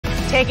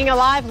Taking a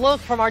live look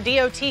from our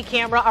DOT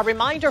camera, a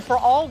reminder for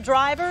all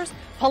drivers,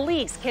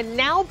 police can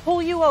now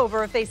pull you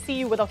over if they see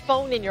you with a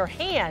phone in your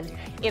hand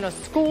in a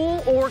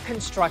school or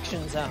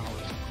construction zone.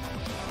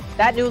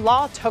 That new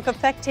law took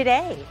effect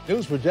today.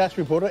 News 4 JAX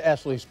reporter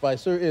Ashley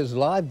Spicer is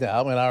live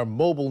now in our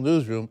mobile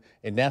newsroom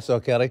in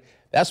Nassau County.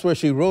 That's where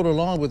she rode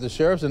along with the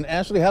sheriffs. And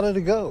Ashley, how did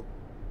it go?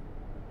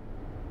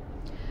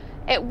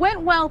 It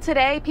went well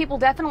today. People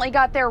definitely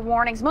got their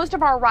warnings. Most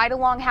of our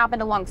ride-along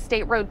happened along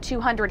State Road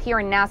 200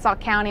 here in Nassau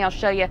County. I'll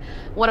show you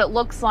what it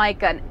looks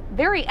like. A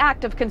very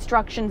active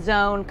construction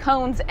zone,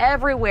 cones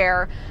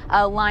everywhere,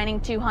 lining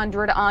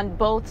 200 on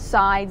both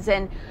sides.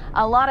 And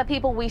a lot of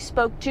people we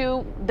spoke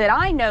to that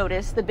I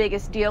noticed the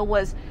biggest deal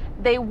was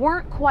they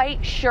weren't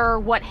quite sure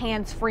what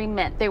hands-free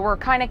meant. They were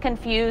kind of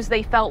confused.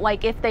 They felt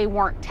like if they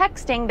weren't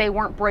texting, they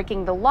weren't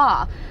breaking the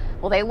law.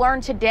 Well, they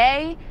learned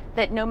today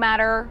that no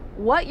matter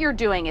what you're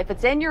doing, if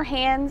it's in your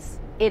hands,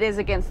 it is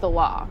against the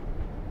law.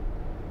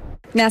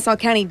 Nassau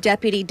County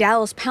Deputy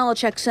Dallas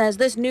Palachuk says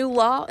this new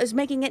law is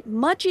making it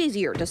much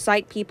easier to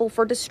cite people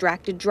for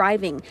distracted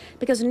driving,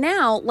 because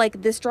now,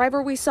 like this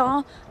driver we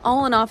saw,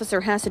 all an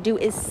officer has to do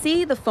is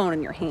see the phone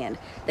in your hand.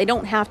 They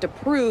don't have to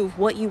prove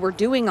what you were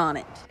doing on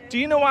it. Do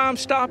you know why I'm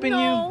stopping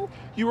No.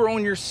 you? You were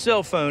on your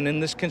cell phone in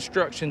this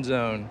construction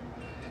zone.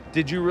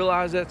 Did you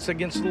realize that's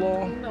against the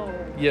law? No.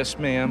 Yes,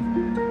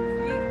 ma'am.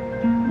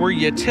 Were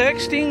you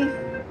texting?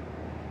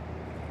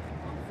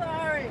 I'm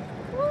sorry.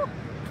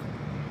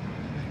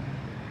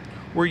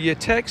 Were you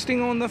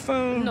texting on the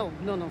phone? No.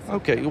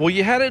 Okay, well,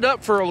 you had it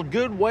up for a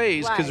good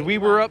ways because we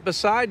were up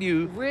beside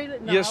you. Really?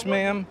 No, Yes,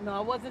 ma'am. No, I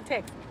wasn't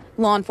texting.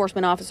 Law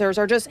enforcement officers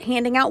are just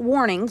handing out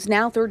warnings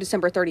now through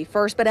December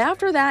 31st, but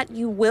after that,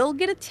 you will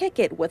get a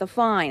ticket with a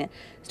fine.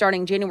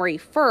 Starting January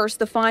 1st,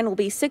 the fine will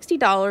be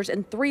 $60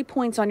 and 3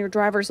 points on your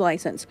driver's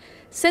license.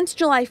 Since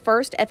July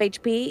 1st,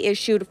 FHP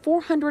issued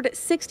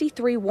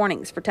 463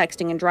 warnings for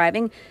texting and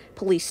driving.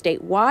 Police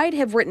statewide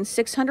have written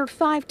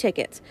 605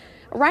 tickets.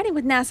 Riding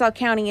with Nassau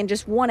County in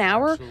just 1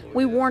 hour,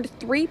 we warned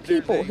 3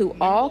 people who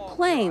all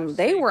claim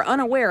they were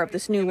unaware of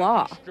this new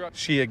law.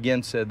 She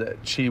again said that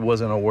she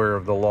wasn't aware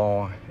of the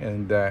law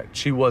and that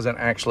she wasn't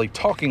actually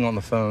talking on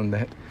the phone,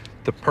 that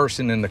the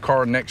person in the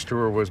car next to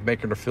her was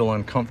making her feel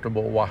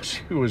uncomfortable while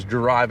she was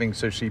driving,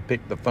 so she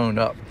picked the phone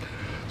up.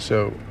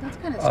 So That's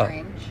kind of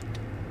strange.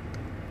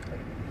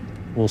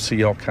 We'll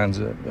see all kinds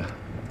of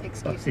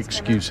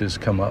excuses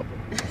come up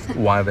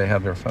why they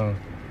have their phone.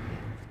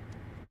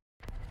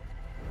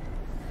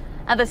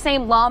 The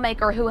same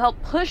lawmaker who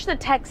helped push the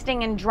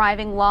texting and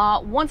driving law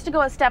wants to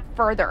go a step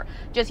further.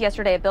 Just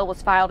yesterday, a bill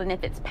was filed, and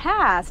if it's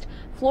passed,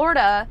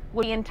 Florida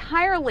will be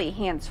entirely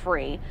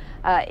hands-free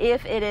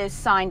if it is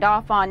signed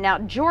off on. Now,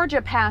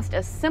 Georgia passed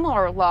a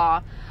similar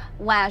law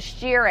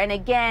last year, and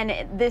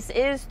again, this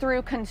is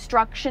through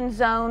construction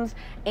zones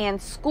and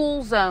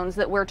school zones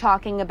that we're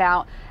talking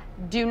about.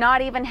 Do not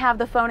even have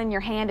the phone in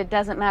your hand. It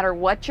doesn't matter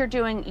what you're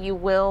doing. You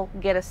will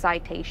get a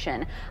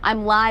citation.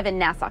 I'm live in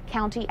Nassau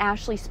County.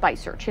 Ashley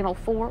Spicer, Channel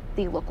 4,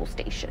 the local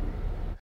station.